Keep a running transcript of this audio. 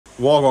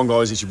Wagwan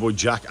guys, it's your boy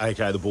Jack,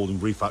 aka the Balding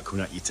Reef Hat,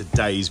 coming at you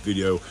today's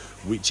video,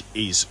 which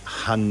is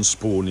hand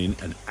spawning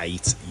an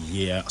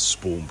 8-year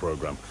spawn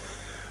program.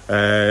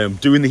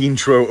 Doing the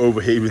intro over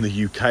here in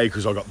the UK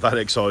because I got that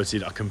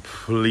excited, I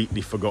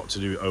completely forgot to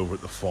do it over at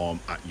the farm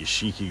at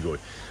Yoshikigoi.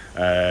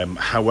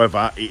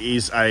 However, it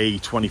is a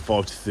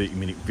 25 to 30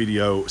 minute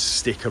video.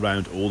 Stick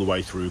around all the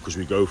way through because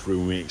we go through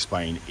and we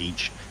explain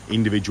each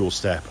individual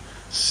step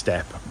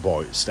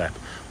by step.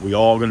 We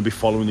are going to be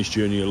following this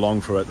journey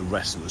along throughout the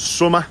rest of the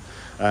summer,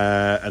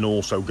 and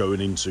also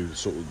going into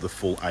sort of the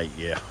full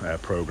 8-year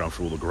program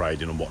for all the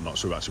grading and whatnot.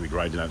 So we'll actually be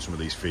grading out some of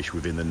these fish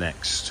within the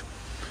next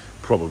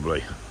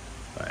probably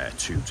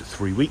 2 to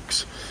 3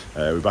 weeks.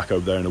 We're back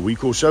over there in a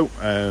week or so,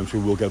 so we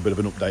will get a bit of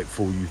an update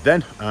for you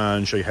then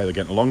and show you how they're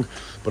getting along.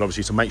 But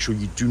obviously, to make sure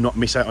you do not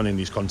miss out on any of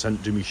these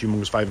content, do me a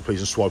humongous favour please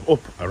and swipe up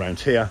around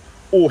here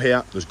or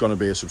here. There's going to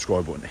be a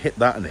subscribe button. Hit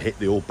that and hit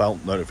the all bell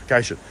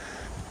notification.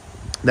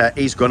 There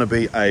is going to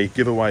be a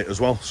giveaway as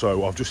well.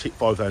 So I've just hit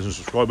 5,000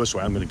 subscribers, so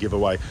I'm going to give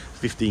away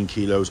 15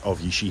 kilos of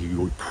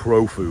yoshikigoi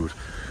pro food,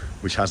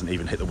 which hasn't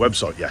even hit the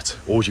website yet.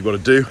 All you've got to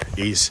do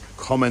is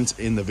comment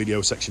in the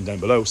video section down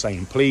below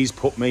saying, please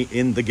put me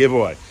in the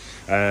giveaway.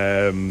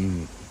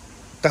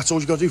 That's all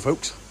you've got to do,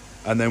 folks.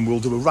 And then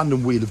we'll do a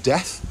random wheel of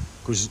death,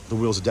 because the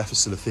wheels of death is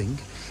still a thing.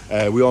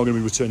 We are going to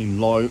be returning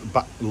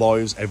back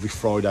lives every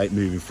Friday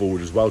moving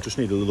forward as well. Just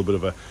need a little bit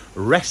of a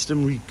rest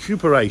and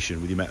recuperation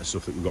with the amount of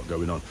stuff that we've got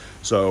going on.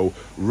 So,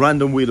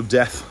 random wheel of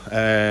death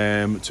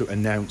to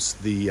announce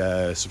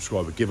the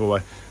subscriber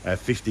giveaway.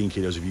 15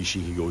 kilos of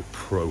yoshikigoi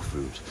pro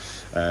food.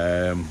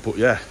 But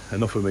yeah,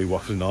 enough of me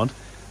waffling on.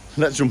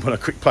 Let's jump on a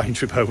quick plane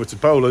trip over to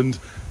Poland.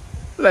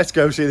 Let's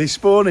go see this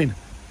spawning.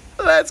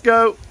 Let's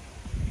go.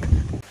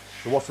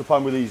 So what's the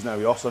plan with these now,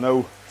 Jos? I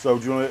know, so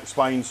do you want to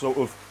explain sort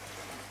of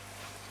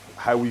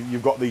how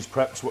you've got these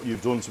preps, what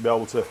you've done to be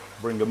able to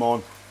bring them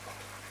on,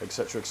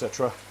 etc,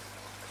 etc?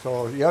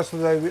 So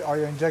yesterday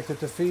I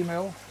injected the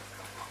female,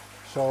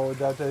 so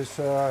that is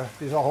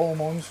these are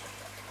hormones,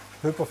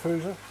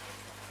 hypophyse.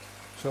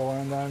 So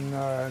and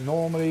then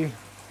normally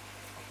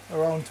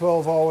around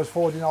 12 hours,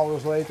 14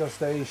 hours later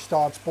they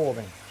start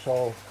spawning.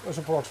 So that's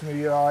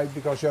approximately right,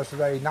 because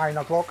yesterday 9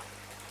 o'clock,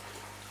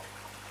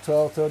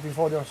 12, 13,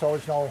 14, so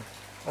it's now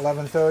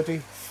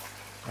 11:30.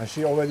 And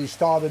she already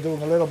started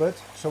doing a little bit,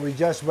 so we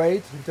just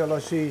wait until I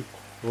see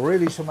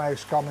really some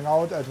eggs coming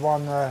out at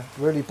one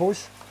really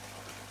push.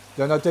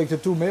 Then I take the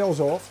 2 males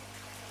off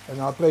and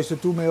I place the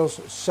 2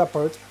 males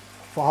separate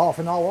for half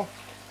an hour.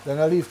 Then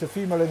I leave the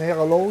female in here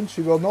alone.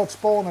 She will not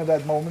spawn at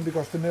that moment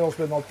because the males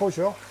will not push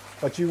her,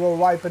 but she will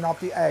ripen up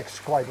the eggs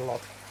quite a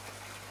lot.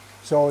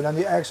 So then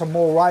the eggs are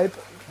more ripe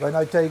when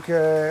I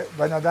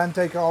then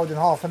take her out in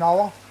half an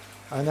hour.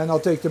 And then I'll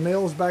take the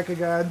males back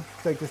again,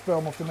 take the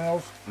sperm of the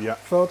males, yeah,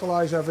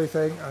 fertilize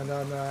everything, and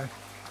then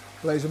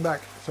place them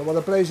back. So what I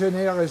place in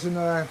here is an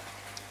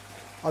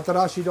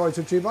Atarashi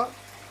Deutsche Chiba,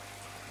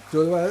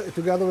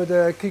 together with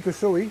the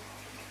Kikusui.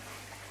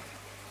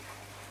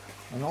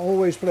 And I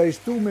always place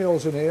 2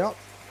 males in here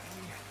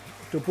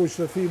to push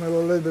the female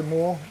a little bit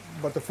more,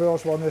 but the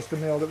first one is the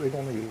male that we're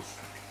going to use.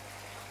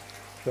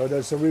 So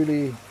that's a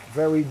really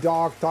very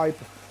dark type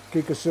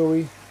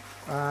Kikusui.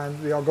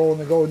 And we are going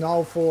to go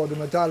now for the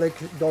metallic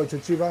Deutsche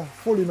Chiba,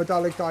 fully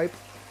metallic type,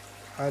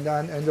 and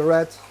then in the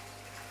red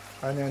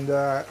and in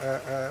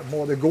the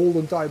more the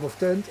golden type of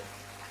tint.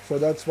 So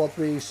that's what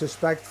we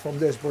suspect from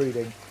this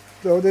breeding.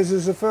 So this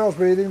is the first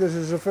breeding, this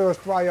is the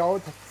first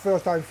tryout,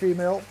 first time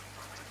female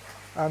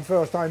and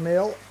first time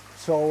male.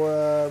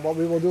 So what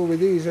we will do with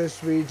these is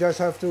we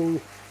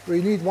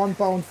need 1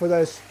 pound for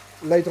this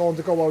later on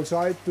to go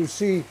outside to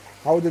see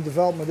how the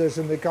development is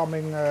in the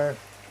coming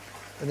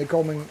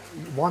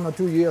 1 or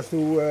 2 years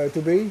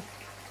to be,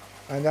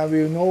 and then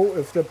we'll know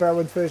if the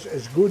parent fish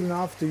is good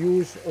enough to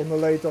use on the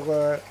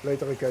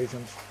later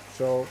occasions.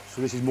 So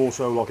this is more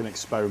so like an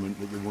experiment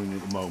that you're running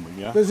at the moment,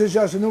 yeah? This is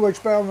just a new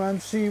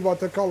experiment, see what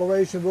the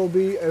coloration will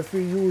be if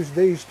we use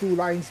these 2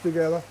 lines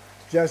together,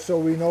 just so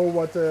we know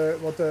what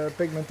the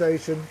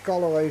pigmentation,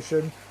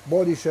 coloration,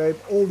 body shape,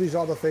 all these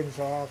other things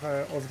are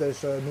of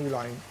this new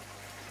line.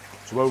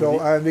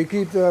 And we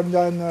keep them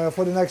then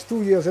for the next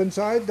 2 years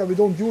inside, then we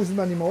don't use them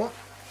anymore.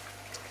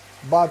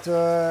 But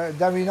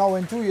then we know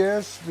in 2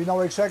 years, we know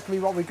exactly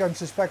what we can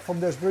suspect from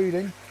this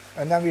breeding.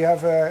 And then we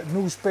have a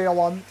new spare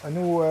one, a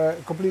new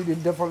completely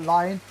different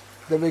line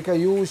that we can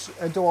use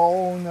into our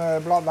own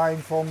bloodline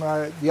from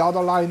the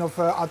other line of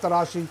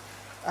Atarashi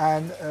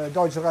and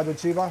Deutsche Red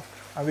Chiba.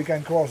 And we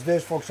can cross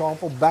this, for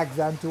example, back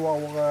then to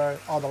our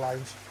other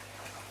lines.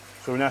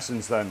 So in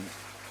essence then,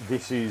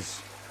 this is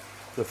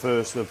the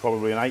first of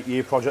probably an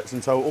 8-year project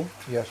in total?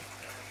 Yes.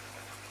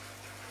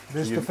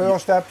 This is the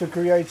first step to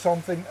create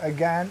something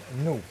again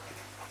new.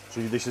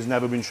 So this has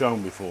never been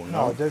shown before,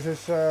 no? No, this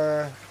has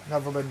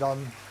never been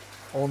done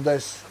on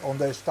this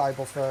type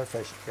of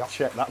fish. Yeah.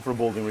 Check that for a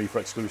Balding Reef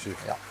exclusive.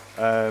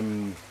 Yeah.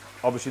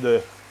 Obviously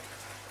the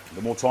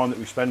more time that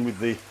we spend with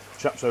the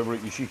chaps over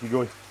at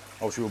Yoshikigoi,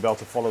 obviously we'll be able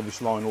to follow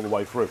this line all the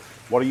way through.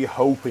 What are you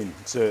hoping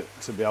to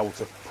be able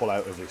to pull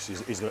out of this?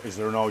 Is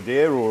there an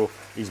idea, or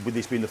with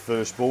this being the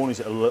first spawn, is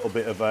it a little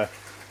bit of a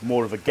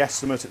more of a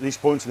guesstimate at this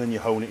point and then you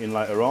hone it in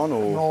later on?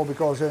 Or? No,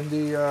 because in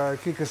the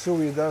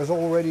Kikasui there's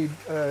already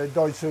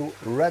Deutsche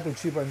Red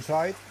Uchiba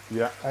inside.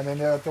 Yeah. And in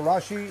the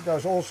Tarashi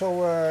there's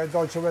also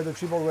Deutsche Red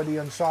Uchiba already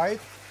inside.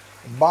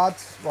 But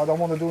what I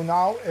want to do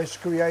now is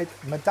create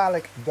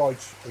metallic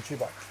Deutsche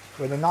Uchiba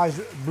with a nice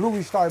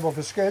bluish type of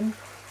a skin,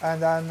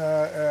 and then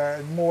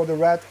more the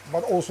red,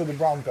 but also the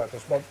brown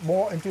patterns, but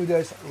more into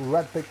this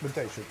red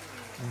pigmentation.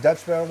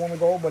 That's where I want to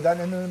go, but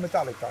then in the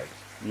metallic type.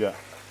 Yeah.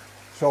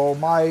 So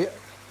my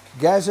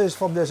guess is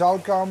from this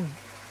outcome,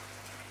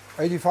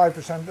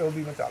 85% will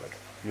be metallic.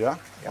 Yeah,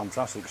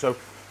 fantastic. So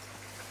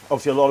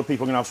obviously a lot of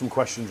people are going to have some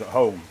questions at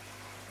home.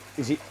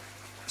 Is it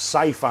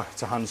safer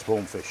to hand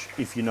spawn fish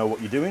if you know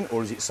what you're doing,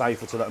 or is it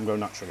safer to let them go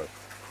naturally?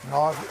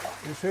 Now,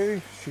 you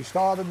see, she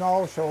started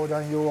now, so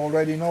then you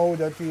already know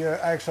that the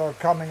eggs are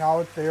coming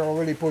out. They are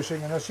already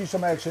pushing, and I see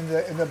some eggs in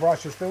the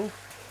brushes too.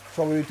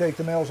 So we take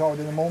the males out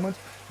in a moment.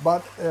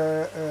 But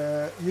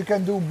you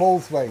can do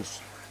both ways.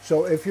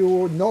 So if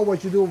you know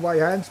what you do by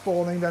hand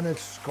spawning, then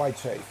it's quite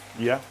safe.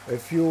 Yeah.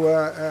 If you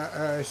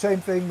same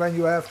thing when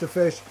you have the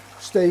fish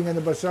staying in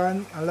the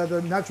basin and let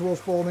the natural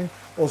spawning,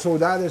 also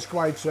that is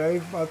quite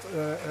safe, but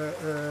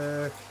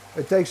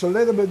it takes a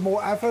little bit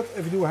more effort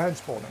if you do hand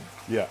spawning.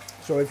 Yeah.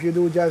 So if you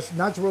do just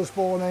natural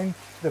spawning,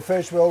 the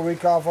fish will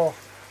recover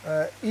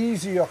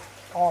easier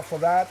after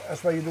that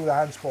as when you do the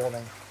hand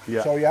spawning.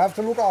 Yeah. So you have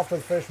to look after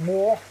the fish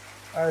more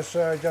as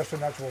just a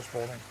natural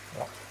spawning.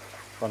 Yeah.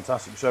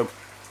 Fantastic. So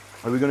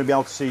are we going to be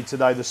able to see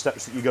today the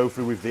steps that you go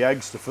through with the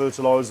eggs to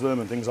fertilise them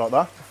and things like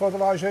that?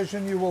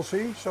 Fertilization you will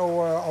see.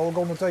 So I'm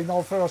going to take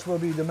now first will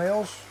be the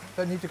males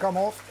that need to come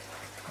off.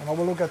 And I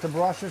will look at the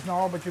brushes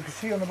now, but you can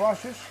see on the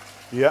brushes,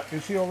 yeah, you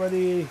see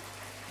already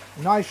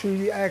nicely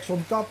the eggs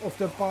on top of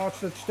the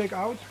parts that stick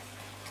out.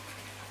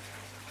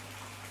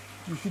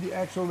 You see the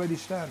eggs already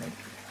standing.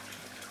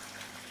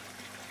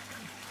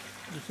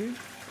 You see?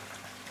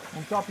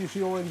 On top you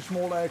see already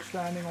small eggs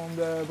standing on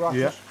the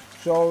brushes. Yeah.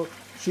 So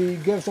she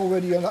gives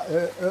already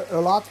a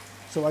lot.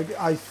 So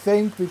I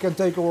think we can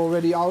take her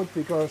already out,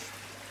 because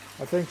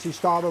I think she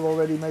started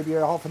already maybe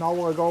a half an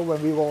hour ago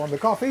when we were on the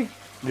coffee.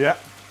 Yeah.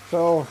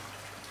 So,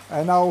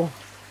 and now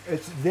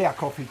it's their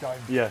coffee time.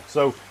 Yeah,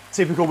 so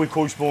typical with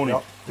koi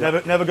spawning.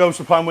 Yep. Never goes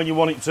to plan when you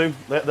want it to.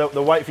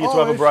 They'll wait for you to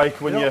have a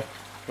break when you're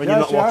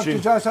not watching. You have to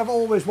just have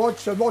always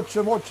watch and watch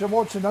and watch and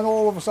watch, and then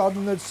all of a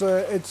sudden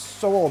it's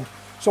so on.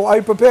 So I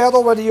prepared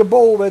already a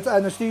bowl with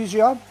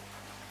anesthesia.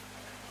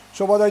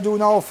 So what I do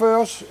now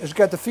first is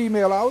get the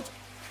female out.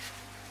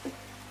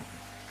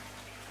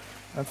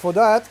 And for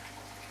that,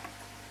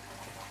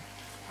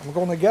 I'm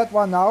going to get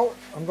one now.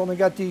 I'm going to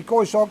get the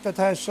koi sock that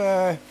has,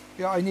 I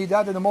need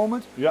that in a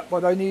moment. Yeah.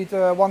 But I need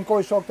one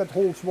koi sock that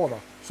holds water.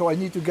 So I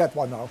need to get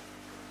one now.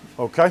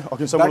 Okay, I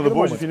can send one of the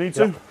boys if you need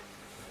to. Yeah.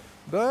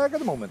 Back at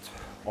the moment.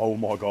 Oh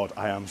my God,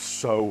 I am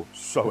so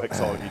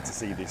excited to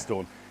see this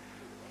done.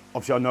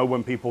 Obviously I know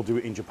when people do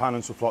it in Japan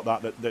and stuff like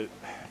that,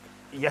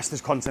 yes,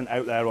 there's content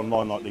out there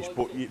online like this,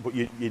 but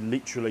you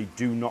literally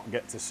do not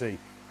get to see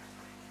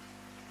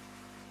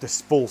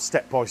this full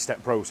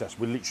step-by-step process.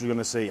 We're literally going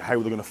to see how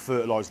they're going to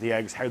fertilise the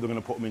eggs, how they're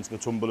going to put them into the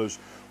tumblers,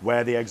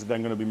 where the eggs are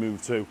then going to be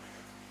moved to.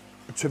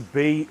 To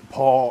be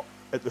part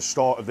at the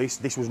start of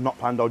this was not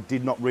planned. I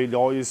did not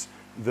realise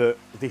that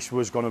this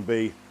was going to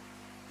be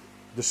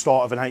the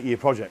start of an 8-year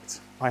project.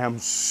 I am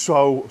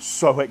so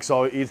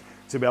excited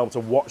to be able to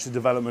watch the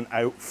development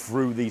out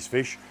through these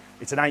fish.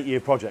 It's an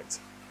 8-year project.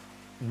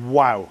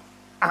 Wow,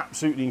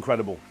 absolutely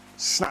incredible.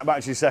 Snap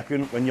back to your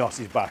second when Jos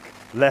is back.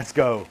 Let's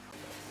go.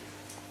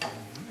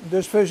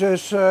 This fish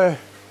is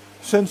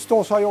since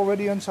Tosai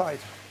already inside.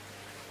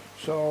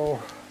 So,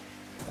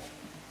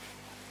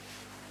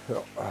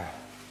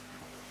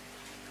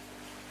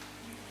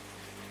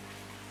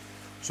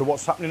 So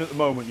what's happening at the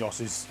moment, Jos?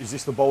 Is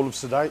this the bowl of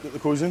sedate that the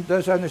koi's in?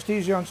 there's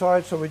anesthesia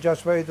inside, so we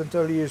just wait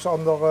until he is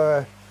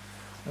under,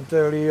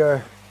 until he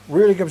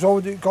really gives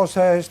over, because he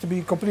has to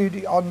be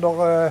completely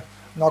under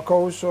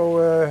narcose, so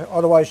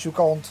otherwise you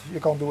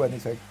can't do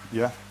anything.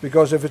 Yeah.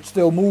 Because if it's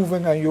still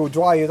moving and you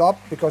dry it up,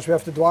 because we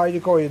have to dry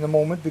the koi in a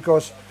moment,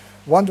 because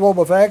one drop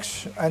of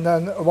eggs and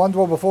then one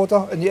drop of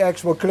water and the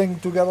eggs will cling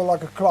together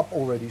like a club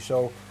already.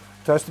 So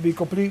it has to be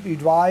completely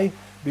dry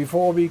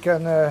before we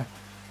can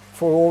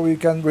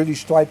really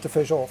stripe the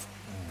fish off.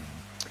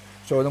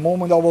 So in the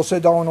moment I will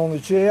sit down on the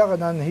chair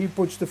and then he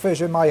puts the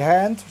fish in my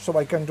hand so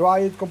I can dry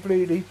it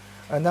completely,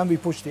 and then we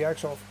push the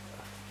eggs off.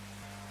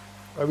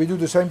 We do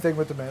the same thing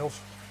with the males.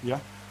 Yeah.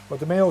 But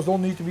the males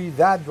don't need to be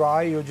that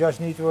dry. You just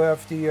need to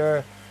have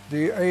the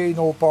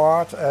anal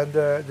part and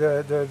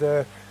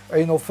the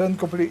anal fin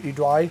completely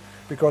dry,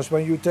 because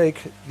when you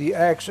take the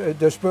eggs,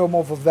 the sperm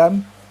off of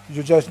them,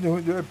 you just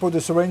put the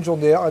syringe on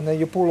there and then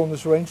you pull on the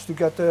syringe to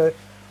get the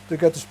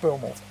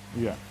sperm off.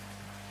 Yeah.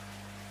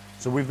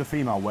 So with the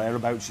female,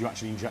 whereabouts do you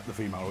actually inject the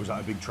female, or is that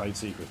a big trade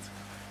secret?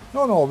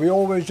 No, we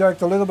always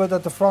inject a little bit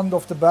at the front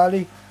of the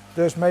belly,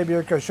 This maybe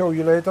I can show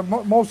you later.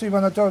 Mostly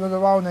when I turn it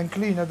around and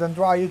clean it and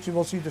dry it, you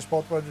will see the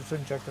spot where it's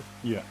injected.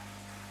 Yeah.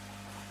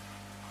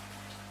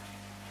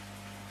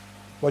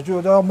 But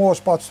there are more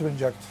spots to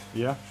inject.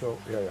 Yeah. So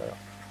yeah.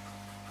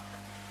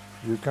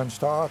 You can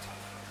start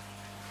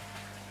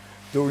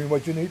doing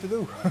what you need to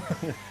do.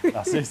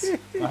 That's it.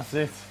 That's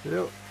it.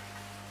 Yeah.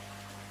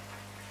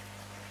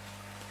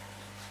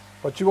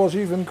 But she was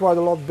even quite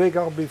a lot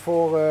bigger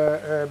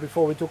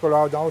before we took her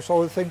out now.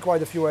 So I think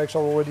quite a few eggs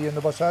are already in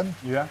the bassin.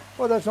 Yeah.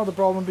 But that's not a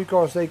problem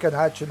because they can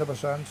hatch in the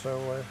bassin.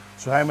 So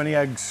how many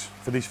eggs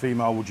for this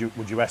female would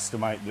you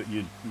estimate that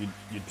you'd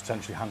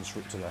potentially hand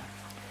strip to there?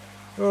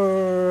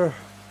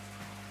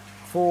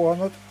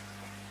 400.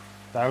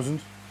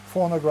 1,000?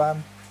 400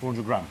 gram.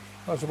 400 gram.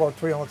 That's about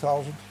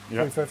 300,000,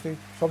 Yeah. 350,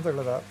 something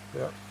like that.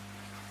 Yeah.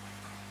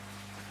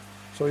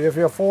 So if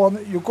you have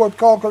 400, you could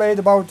calculate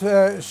about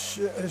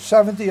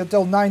 70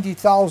 until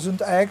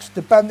 90,000 eggs,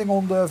 depending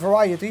on the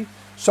variety.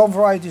 Some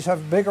varieties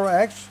have bigger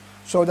eggs,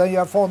 so then you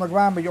have 400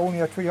 gram, but you only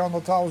have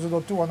 300,000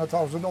 or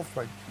 200,000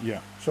 offspring.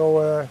 Yeah.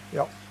 So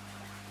yeah.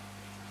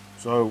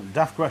 So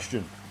daft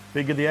question: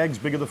 bigger the eggs,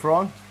 bigger the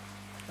fry?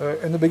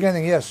 In the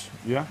beginning, yes.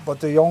 Yeah. But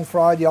the young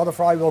fry, the other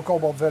fry will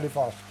come up very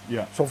fast.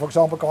 Yeah. So for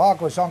example,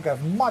 Kohako and Sanka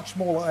have much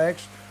smaller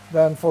eggs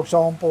than, for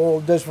example,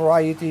 this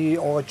variety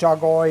or a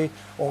chagoi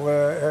or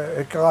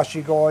a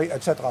karashigoi,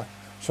 etc.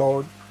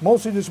 So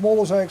mostly the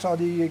smallest eggs are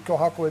the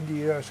Kohako and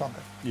the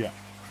Sanka. Yeah.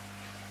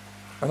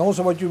 And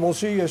also what you will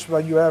see is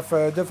when you have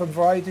different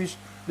varieties,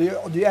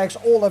 the eggs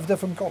all have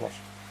different colors.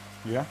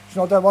 Yeah. It's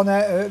not that one,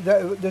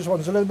 this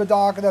one's a little bit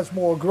darker, that's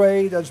more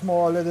grey, that's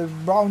more a little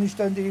brownish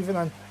tint even,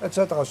 and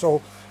etc.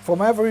 So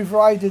from every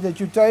variety that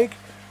you take,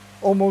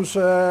 almost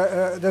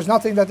there's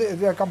nothing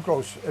that come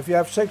close. If you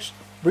have 6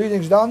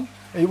 breedings done,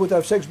 and you would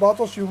have 6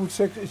 bottles, you would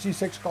see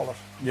 6 colors.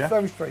 Yeah.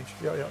 Very strange.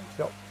 Yeah.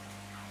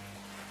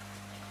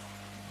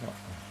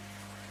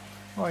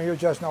 Well, you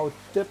just now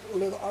tip a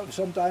little out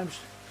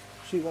sometimes,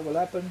 see what will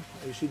happen.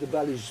 You see the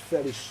belly is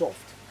very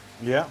soft.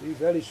 Yeah.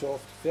 Very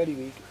soft, very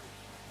weak.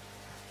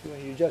 So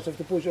you just have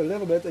to push a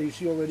little bit and you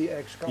see already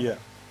eggs coming. Yeah.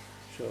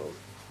 So,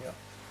 yeah.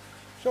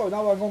 So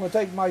now I'm going to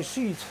take my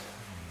seat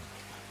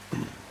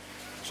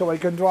so I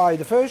can dry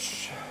the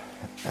fish.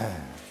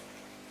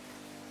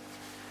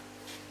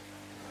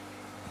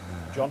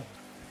 John?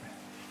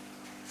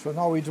 So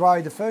now we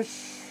dry the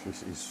fish.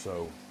 This is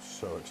so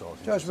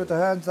exciting. Just with the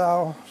hand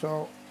now.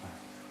 So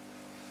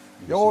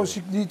you always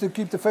need to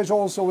keep the fish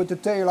also with the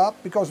tail up,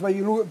 because when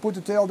you put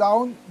the tail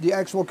down, the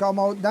eggs will come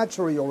out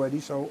naturally already.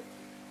 So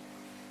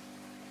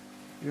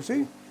you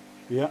see?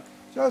 Yeah.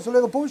 Just a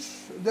little push,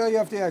 there you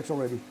have the eggs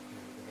already.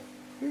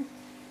 See?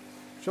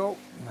 So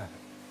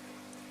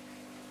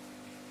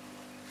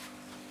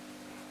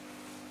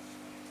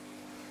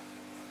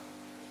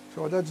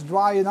that's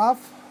dry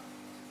enough,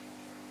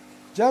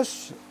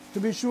 just to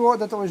be sure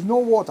that there is no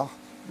water,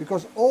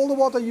 because all the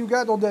water you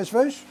get on this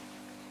fish,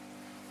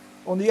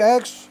 on the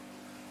eggs,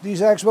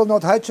 these eggs will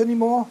not hatch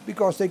anymore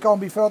because they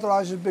can't be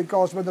fertilized,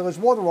 because when there is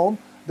water on,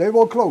 they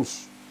will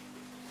close.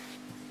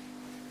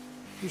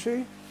 You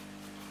see?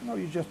 Now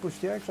you just push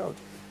the eggs out.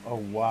 Oh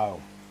wow.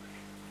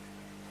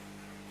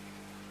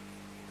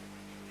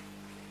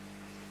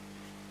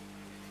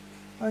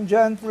 And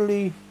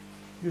gently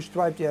you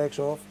stripe the eggs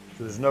off.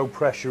 So there's no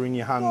pressure in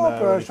your hand No there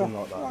pressure. or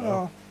anything like that?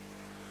 No.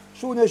 As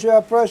soon as you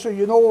have pressure,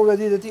 you know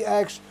already that the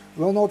eggs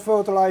will not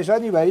fertilize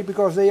anyway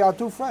because they are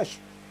too fresh.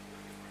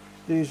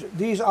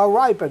 These are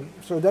ripened,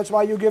 so that's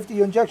why you give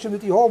the injection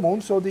with the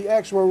hormones, so the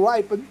eggs will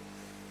ripen.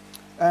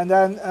 And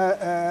then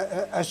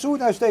as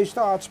soon as they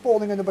start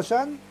spawning in the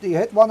bassin, they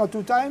hit 1 or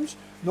 2 times.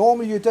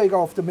 Normally you take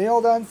off the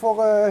male then for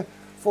a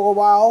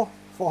while,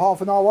 for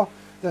half an hour.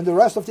 Then the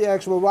rest of the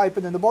eggs will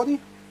ripen in the body.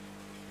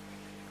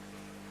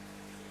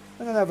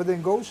 And then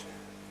everything goes.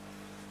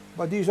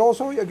 But these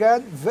also,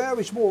 again,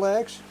 very small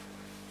eggs.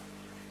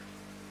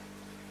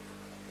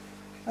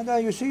 And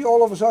then you see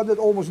all of a sudden that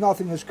almost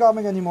nothing is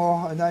coming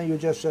anymore. And then you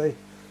just say,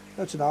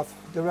 that's enough.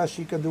 The rest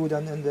you can do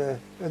then in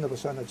the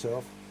bassin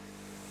itself.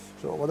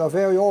 So what I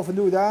very often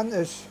do then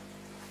is,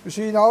 you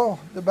see now,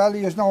 the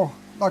belly is now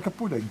like a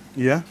pudding.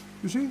 Yeah.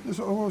 You see, it's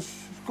almost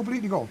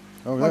completely gone.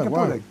 Oh, like yeah, a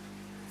wow. pudding.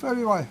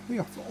 Very right,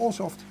 here, all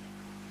soft.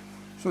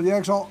 So the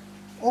eggs are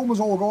almost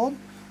all gone.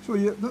 So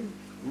you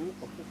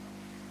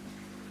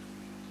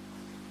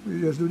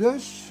just do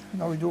this.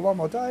 Now we do one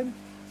more time.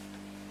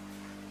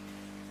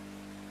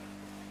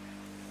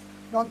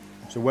 Done.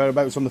 So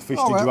whereabouts on the fish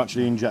Oh, did yeah. you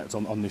actually inject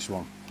on this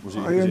one? Was it,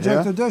 I is it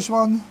injected here? this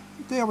one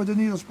there with the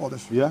needle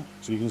spotters. Yeah.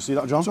 So you can see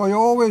that, John? So you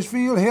always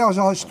feel here's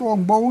a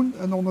strong bone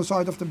and on the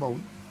side of the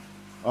bone.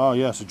 Oh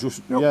yeah. So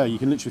just Yep. yeah, you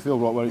can literally feel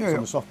right where it's Yeah, on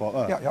yeah. the soft part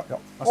there. Yeah.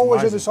 That's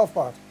Always in amazing. the soft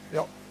part.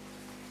 Yeah.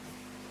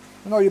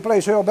 And now you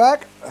place her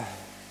back.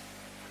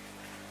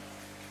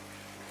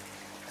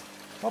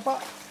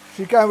 Papa.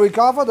 She can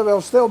recover, there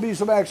will still be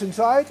some eggs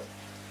inside.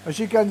 And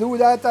she can do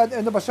that then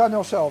in the bassin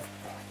herself.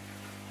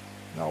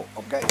 Now,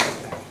 okay.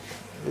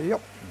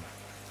 Yep.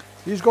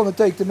 He's going to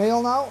take the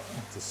male now.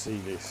 To see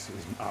this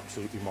is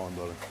absolutely mind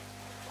blowing.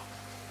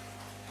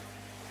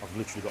 I've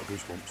literally got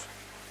goosebumps.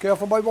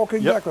 Careful by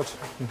walking Yep. backwards.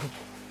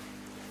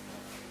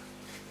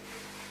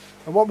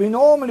 And what we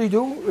normally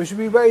do is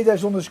we weigh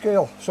this on the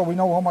scale, so we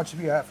know how much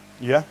we have.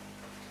 Yeah.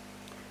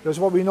 That's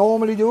what we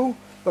normally do,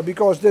 but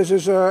because this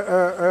is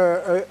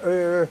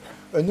a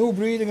new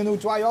breeding, a new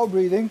tryout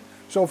breeding,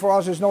 so for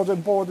us it's not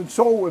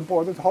so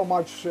important how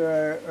much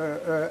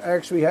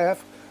eggs we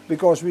have,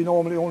 because we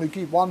normally only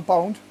keep 1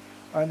 pound,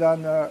 and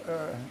then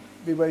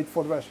we wait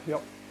for the rest.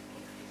 Yep.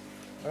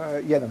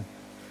 Yen.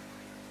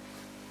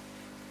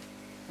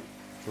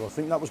 So I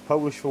think that was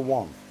Polish for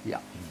 1. Yeah.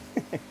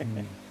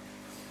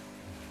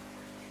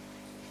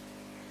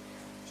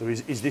 So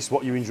is this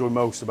what you enjoy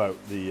most about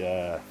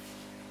the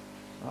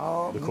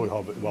koi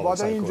hobby? Well, What I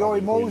say koi enjoy hobby,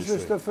 the koi most is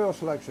industry. the first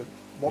selection.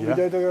 What Yeah. we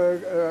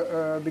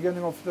did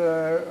beginning of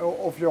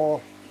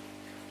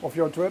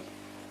your trip.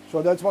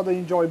 So that's what I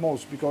enjoy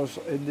most, because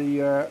in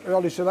the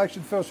early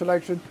selection, first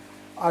selection,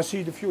 I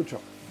see the future.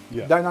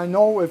 Yeah. Then I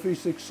know if we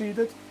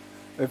succeeded,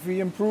 if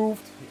we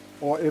improved,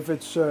 or if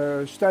it's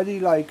steady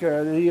like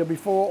the year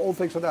before, all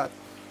things like that.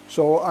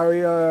 So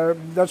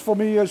that's for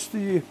me is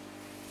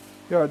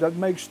that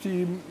makes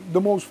the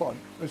most fun,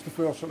 is the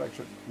first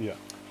selection. Yeah.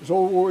 It's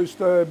always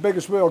the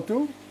biggest work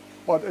too,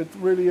 but it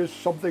really is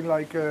something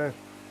like,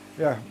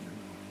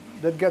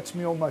 that gets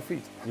me on my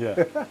feet.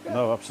 Yeah.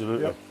 No,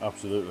 absolutely. Yep.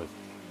 Absolutely.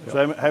 Yep.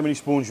 So how many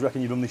spawns do you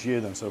reckon you've done this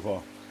year then so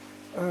far?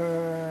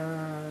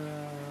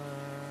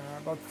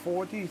 About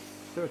 40,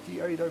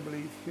 38 I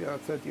believe. Yeah,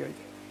 38.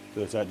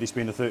 38. This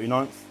being the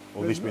 39th,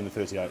 or this being the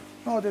 38th?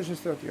 No, this is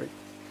 38.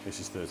 This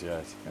is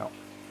 38. Yeah.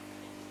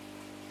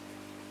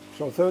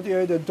 So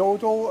 38 in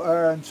total,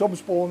 and some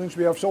spawnings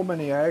we have so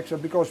many eggs,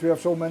 and because we have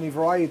so many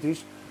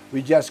varieties,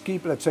 we just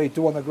keep, let's say,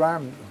 200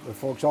 gram.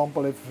 For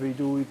example, if we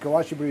do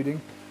karashi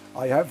breeding,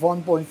 I have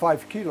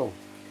 1.5 kilo.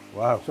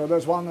 Wow. So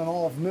that's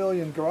 1.5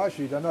 million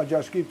karashi. Then I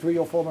just keep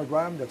 300 or 400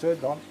 gram. That's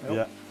it, done. Yep.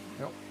 Yeah.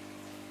 Yep.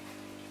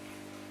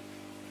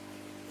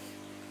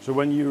 So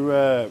when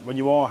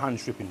you are hand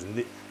stripping,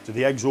 do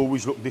the eggs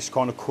always look this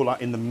kind of colour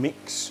in the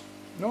mix?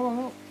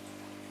 No.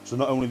 So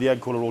not only the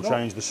egg colour will No.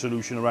 change, the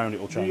solution around it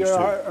will change The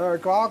too.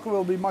 kaak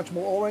will be much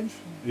more orange,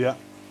 Yeah.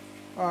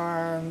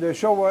 and the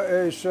shower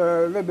is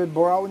a little bit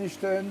brownish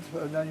tint,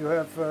 and then you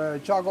have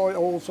chagoi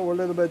also a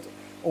little bit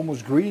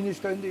almost greenish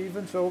tint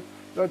even. So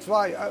that's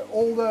why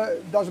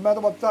doesn't matter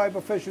what type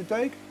of fish you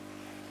take.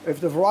 If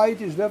the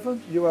variety is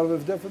different, you will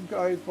have different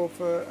type of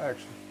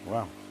eggs.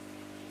 Wow.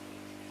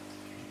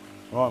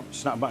 Right,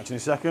 snap back to you in a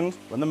second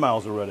when the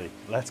males are ready.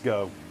 Let's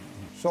go.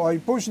 So I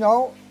push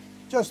now,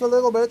 just a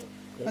little bit,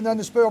 and then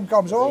the sperm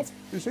comes off.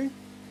 You see?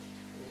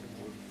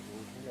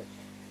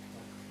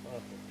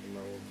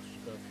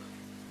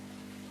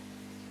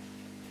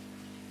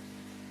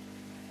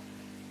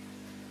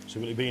 So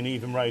will it be an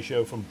even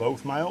ratio from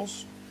both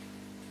males?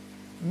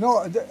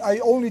 No, I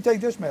only take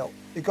this male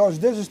because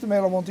this is the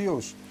male I want to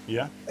use.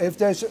 Yeah. If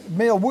this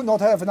male would not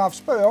have enough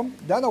sperm,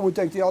 then I would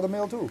take the other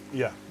male too.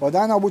 Yeah. But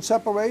then I would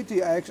separate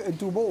the eggs in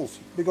 2 bowls,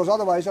 because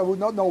otherwise I would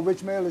not know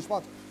which male is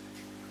what.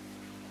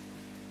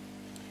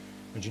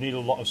 And do you need a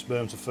lot of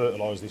sperm to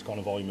fertilise this kind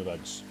of volume of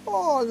eggs?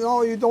 Oh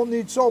no, you don't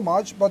need so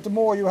much, but the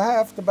more you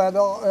have, the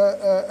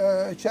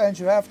better chance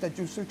you have that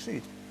you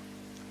succeed.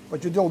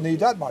 But you don't need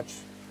that much.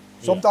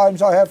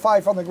 Sometimes I have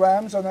 500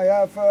 grams and I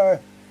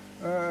have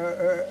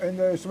in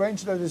the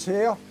syringe that is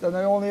here, then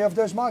I only have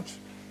this much,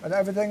 and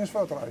everything is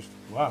fertilized.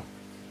 Wow.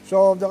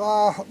 So there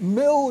are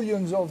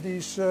millions of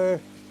these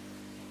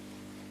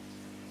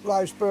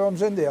live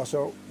sperms in there,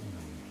 so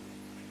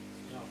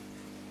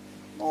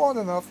more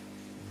than enough.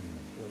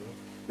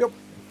 Yep,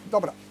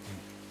 dobra.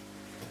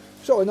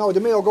 So now the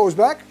male goes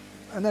back,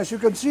 and as you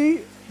can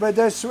see, with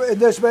this, in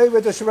this way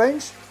with the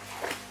syringe,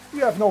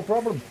 you have no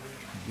problem.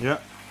 Yeah.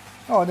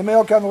 Oh, the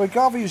male can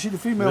recover. You see the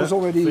female's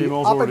already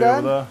Female's up already again.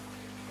 over there.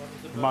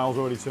 The male's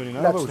already turning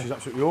over, which is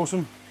absolutely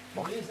awesome.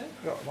 Ja,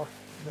 wacht.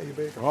 Nee, je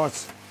beker.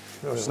 Right.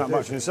 Snap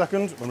back to you in a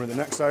second when we're at the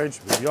next stage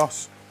with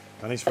Jos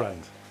and his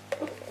friend.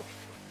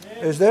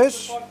 Is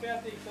this?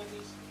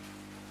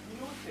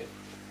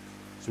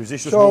 So is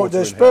this just So water the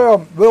in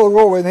sperm will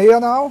go in here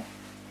now.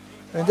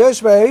 In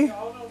this way.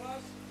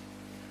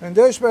 In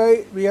this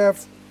way we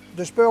have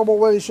the sperm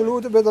already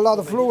soluted with a lot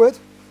of fluid.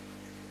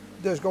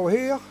 Just go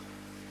here.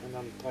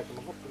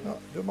 Ja,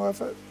 doe maar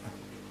even.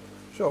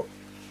 So.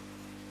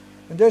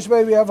 In this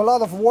way we have a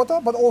lot of water,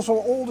 but also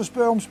all the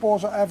sperm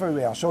spores are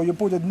everywhere. So you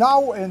put it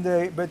now in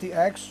with the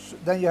eggs,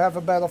 then you have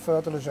a better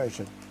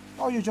fertilization.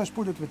 Or you just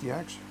put it with the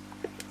eggs.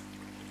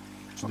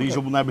 So these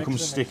will now become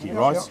sticky, Yeah,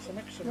 right?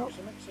 yeah.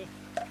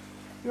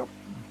 Yep.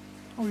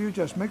 Oh, you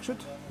just mix it.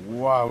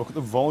 Wow, look at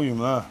the volume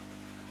there.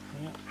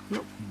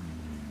 Yep.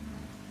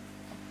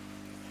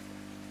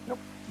 Yep.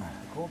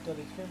 Ik hoop dat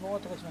het geen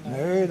water is.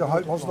 Nee,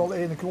 dat was het al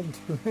ene klont.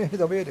 Nee,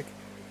 dat weet ik.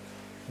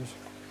 Dus,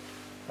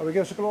 heb ik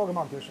eerst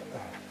klaargemaakt dus.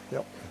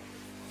 Ja.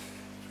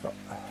 So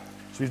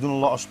we've done a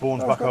lot of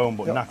spawns back home,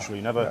 but Yeah.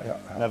 naturally,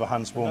 never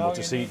hand spawn. But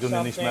to see it done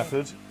in this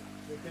method,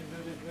 We can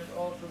do this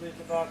also with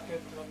the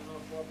basket, no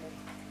problem.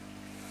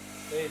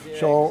 The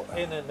So eggs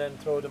in and then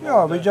throw them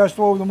yeah, over we the- just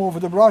throw them over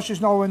the brushes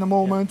now in the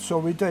moment. So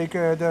we take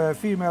the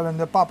female and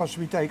the papas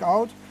we take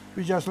out.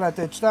 We just let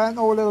it stand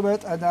now a little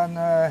bit, and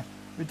then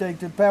we take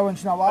the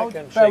parents now out.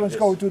 can shake Parents this.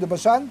 go to the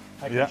basin.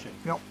 I can Yeah. shake.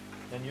 Yeah.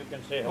 Then you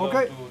can say hello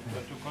Okay.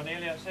 to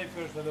Cornelia. Say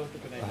first hello to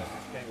Cornelia.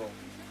 Can go.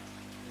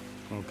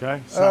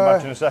 Okay, snap back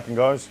to you in a second,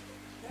 guys.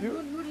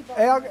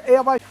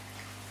 Air by.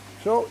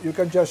 So you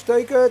can just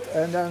take it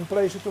and then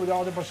place it to the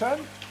other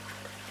percent.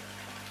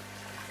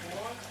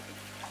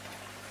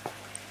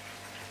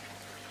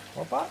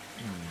 Hoppa.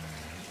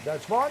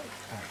 That's one.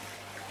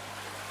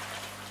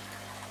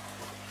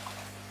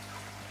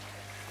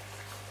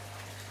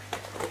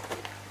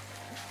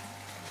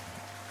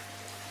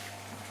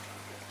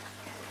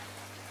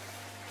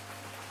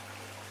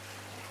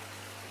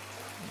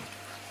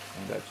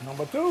 And that's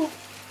number two.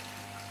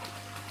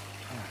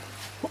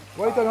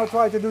 Wait, and I'll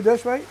try to do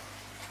this way. Then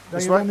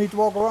This you way? don't need to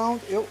walk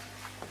around. Yo.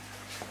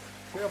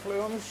 Carefully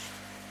on this.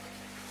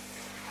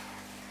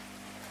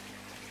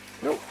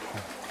 Yo.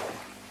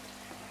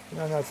 And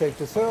then I take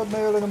the third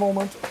male in a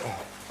moment,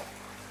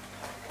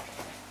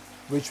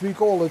 which we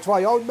call the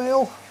try-out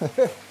male.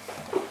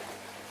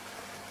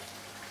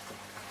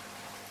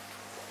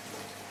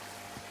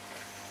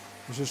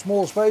 There's a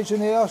small space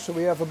in here, so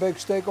we have a big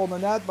stick on the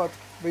net, but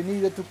we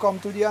need it to come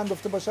to the end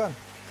of the basin.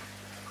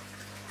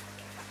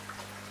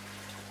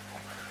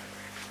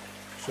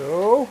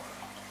 So,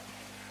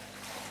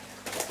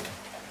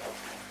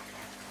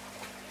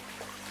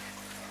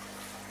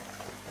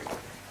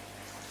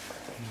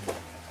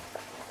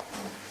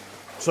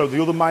 So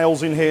the other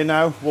males in here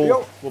now,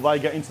 Yo. will they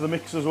get into the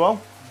mix as well?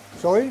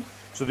 sorry?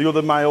 So the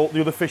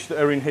other fish that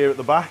are in here at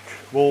the back,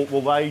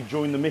 will they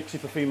join the mix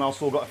if the female's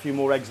still got a few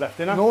more eggs left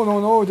in her?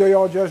 No, they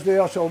are just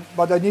there, so,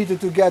 but I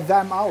needed to get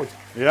them out.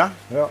 Yeah?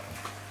 Ja.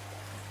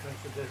 Kun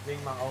je dit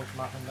ding maar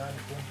uitmaken daar in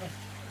de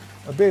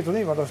pompen? Beter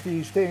niet, want als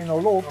die steen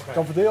nou loopt, Oké.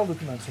 dan verdeelt het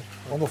de mensen.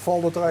 Anders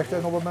valt het terecht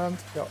in op het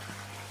moment. Ja.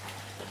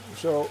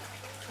 So,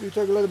 you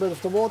take a little bit of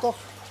the water.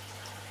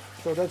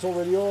 So that's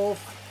already off.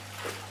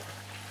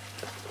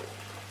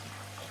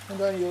 And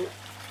then you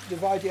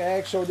divide the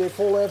eggs so they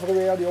fall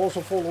everywhere. They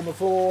also fall on the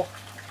floor.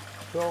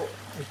 So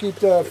you keep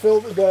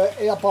the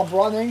air pump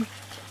running.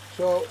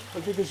 So,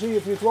 but you can see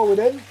if you throw it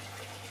in,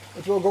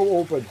 it will go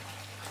open.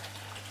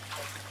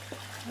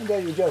 And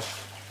then you just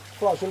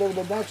flush a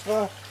little bit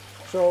extra.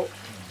 So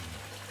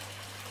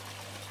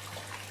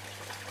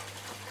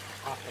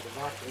Achter de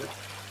water.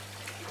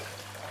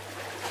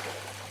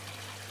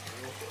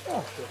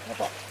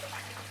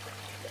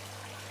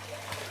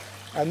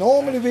 and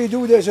normally we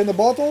do this in the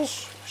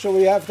bottles, so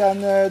we have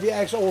then the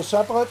eggs all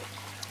separate.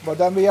 But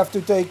then we have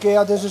to take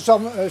care. This is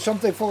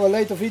something for a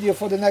later video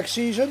for the next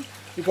season,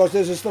 because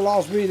this is the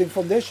last breeding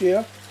from this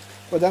year.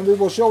 But then we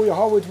will show you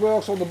how it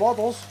works on the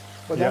bottles.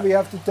 But then Yeah. we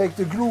have to take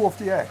the glue off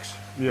the eggs,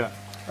 Yeah.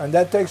 and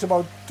that takes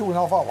about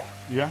 2.5 hours.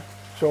 Yeah?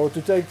 So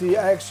to take the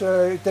eggs,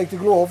 take the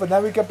glue off, and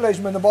then we can place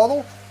them in the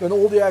bottle. Then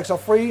all the eggs are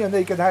free and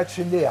they can hatch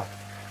in there.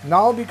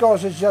 Now,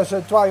 because it's just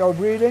a tryout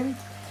breeding,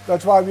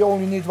 that's why we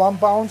only need 1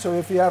 pound. So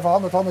if you have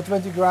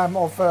 120 gram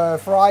of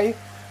fry,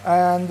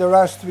 and the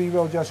rest we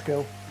will just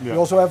kill. Yeah. We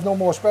also have no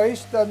more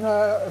space than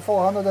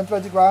for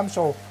 120 grams,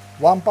 so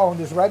 1 pound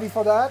is ready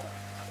for that.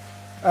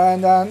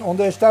 And then on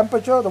this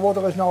temperature, the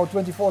water is now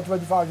 24,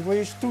 25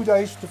 degrees. 2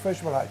 days the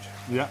fish will hatch.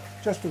 Yeah.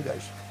 Just 2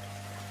 days.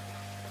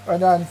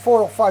 And then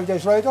 4 or 5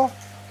 days later,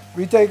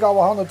 we take our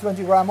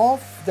 120 gram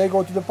off, they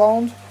go to the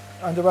pound,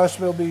 and the rest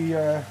will be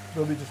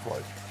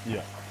destroyed.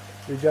 Yeah.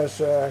 We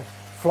just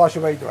flush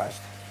away the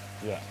rest.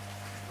 Yeah.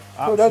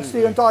 So that's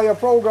the entire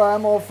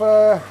program of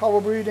how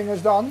a breeding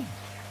is done.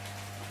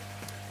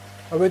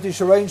 And with the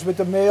syringe with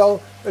the male,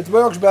 it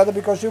works better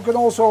because you can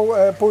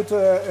also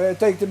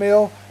take the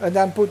male and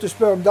then put the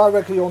sperm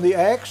directly on the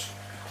eggs.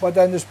 But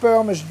then the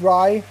sperm is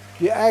dry,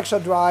 the eggs are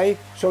dry,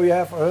 so you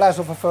have less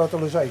of a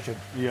fertilization.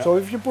 Yeah. So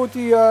if you put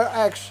the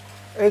eggs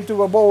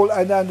into a bowl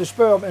and then the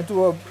sperm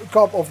into a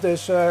cup of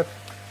this,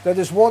 that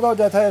is water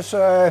that has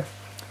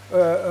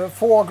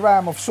 4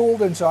 grams of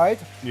salt inside.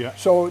 Yeah.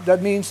 So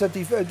that means that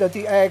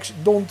the eggs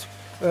don't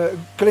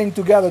cling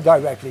together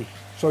directly.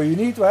 So you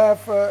need to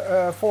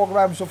have 4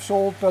 grams of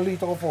salt per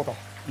liter of water.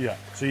 Yeah.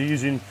 So you're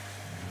using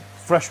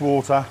fresh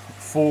water,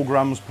 4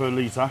 grams per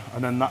litre,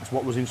 and then that's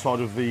what was inside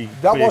of the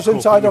That clear was cup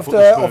inside that you of put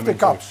the sperm into.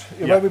 cups.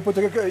 Yeah. Where we put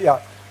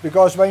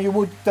because when you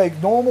would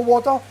take normal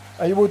water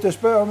and you put the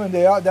sperm in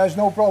there's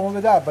no problem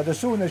with that. But as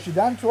soon as you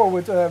then throw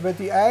it with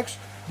the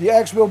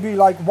eggs will be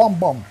like one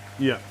bomb.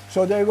 Yeah.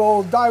 So they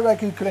will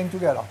directly cling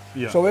together.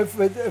 Yeah. So if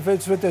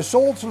it's with the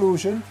salt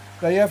solution,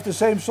 then you have the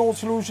same salt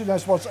solution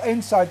as what's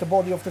inside the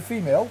body of the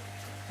female.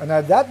 And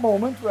at that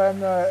moment,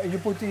 when you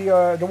put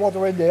the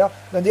water in there,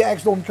 then the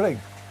eggs don't cling,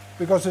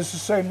 because it's the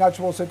same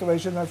natural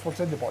situation as what's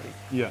in the body.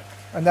 Yeah.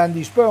 And then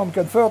the sperm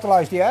can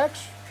fertilize the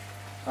eggs,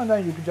 and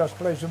then you can just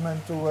place them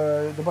into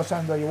the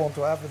basin that you want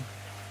to have them.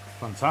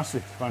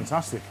 Fantastic,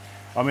 fantastic.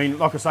 I mean,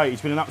 like I say,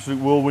 it's been an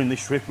absolute whirlwind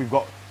this trip. We've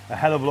got a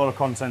hell of a lot of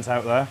content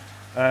out there.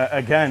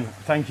 Again,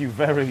 thank you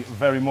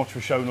very much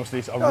for showing us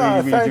this. I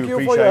really do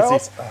appreciate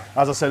it.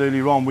 As I said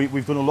earlier on,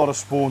 we've done a lot of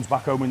spawns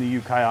back home in the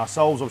UK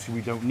ourselves. Obviously,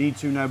 we don't need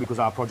to now because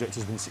our project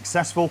has been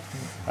successful.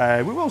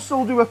 We will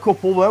still do a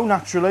couple though,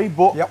 naturally,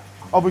 but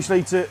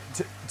obviously to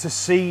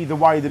see the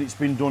way that it's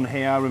been done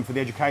here and for the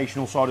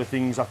educational side of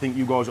things, I think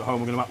you guys at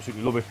home are going to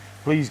absolutely love it.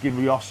 Please give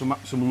Jos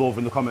some love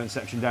in the comment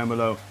section down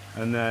below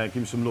and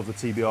give him some love the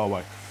TBR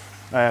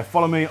way.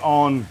 Follow me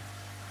on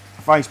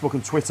Facebook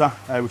and Twitter,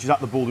 which is at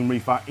the Balding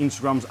Reefer.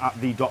 Instagram's at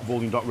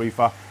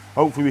the.balding.reefer.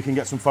 Hopefully we can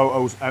get some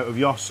photos out of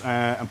Jos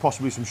and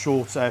possibly some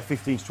short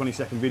 15 to 20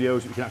 second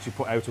videos that we can actually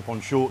put out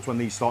upon shorts when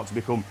these start to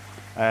become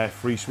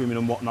free swimming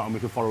and whatnot, and we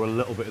can follow a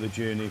little bit of the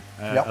journey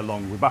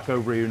along. We're back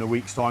over here in a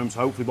week's time, so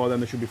hopefully by then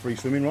there should be free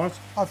swimming, right?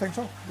 I think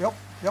so, yep.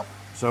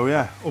 So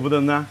yeah, other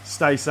than that,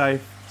 stay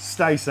safe,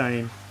 stay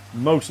sane,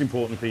 most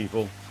important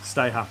people,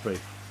 stay happy.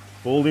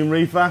 Balding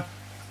Reefer,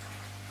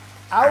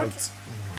 out.